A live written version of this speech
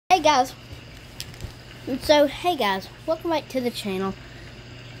Hey guys, welcome back to the channel.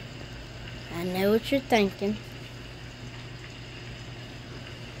 I know what you're thinking.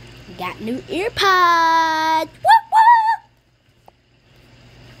 Got new airpods. Woo woo!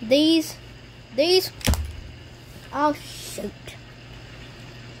 These, oh shoot.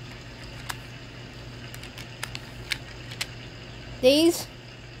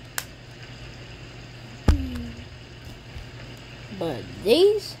 But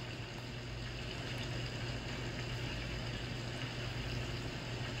these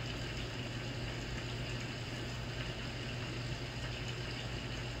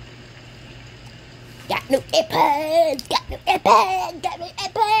got new airpods,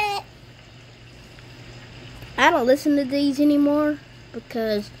 I don't listen to these anymore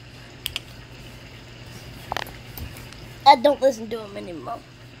because I don't listen to them anymore.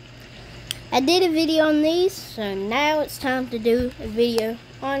 I did a video on these, so now it's time to do a video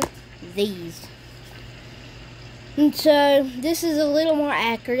on these. And so this is a little more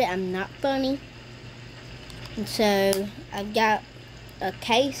accurate. I'm not funny. And so I've got a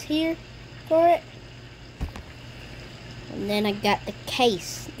case here for it. And then I got the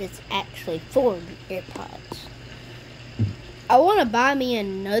case that's actually for the AirPods. I want to buy me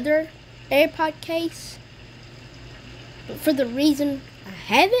another AirPod case, but for the reason I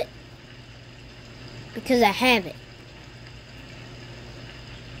have it, because I have it.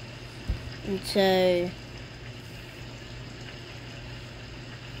 And so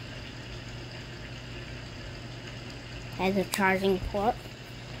has a charging port,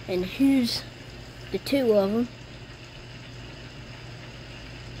 and here's the two of them.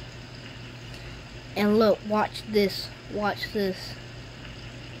 And look, watch this.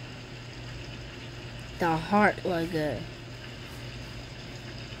 The heart logo.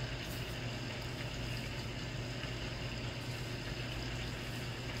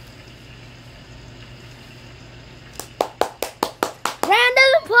 Round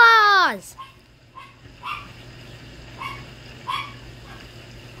of applause!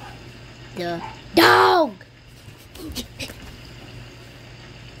 The dog!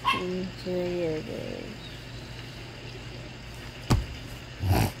 And so here it is.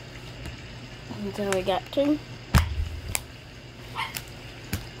 And so we got two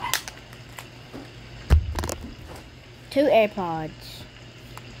AirPods.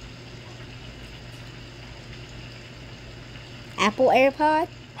 Apple AirPod,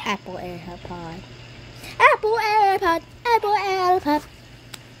 Apple AirPod, Apple AirPod, Apple AirPod.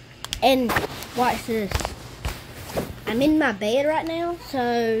 And watch this. I'm in my bed right now,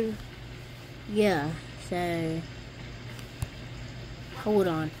 so yeah, so hold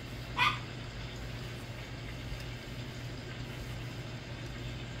on.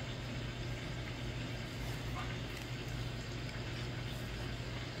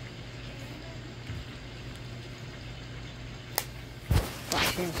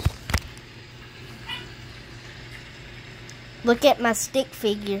 Watch this. Look at my stick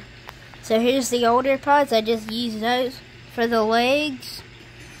figure. So here's the old AirPods. I just used those for the legs.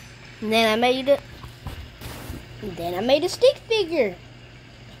 And then I made it. And then I made a stick figure.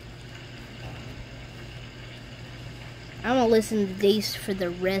 I'm gonna listen to these for the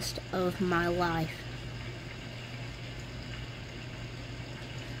rest of my life.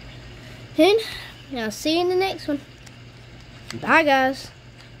 And I'll see you in the next one. Bye guys.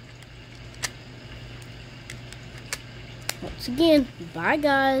 Once again, bye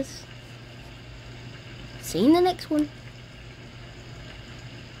guys. See you in the next one.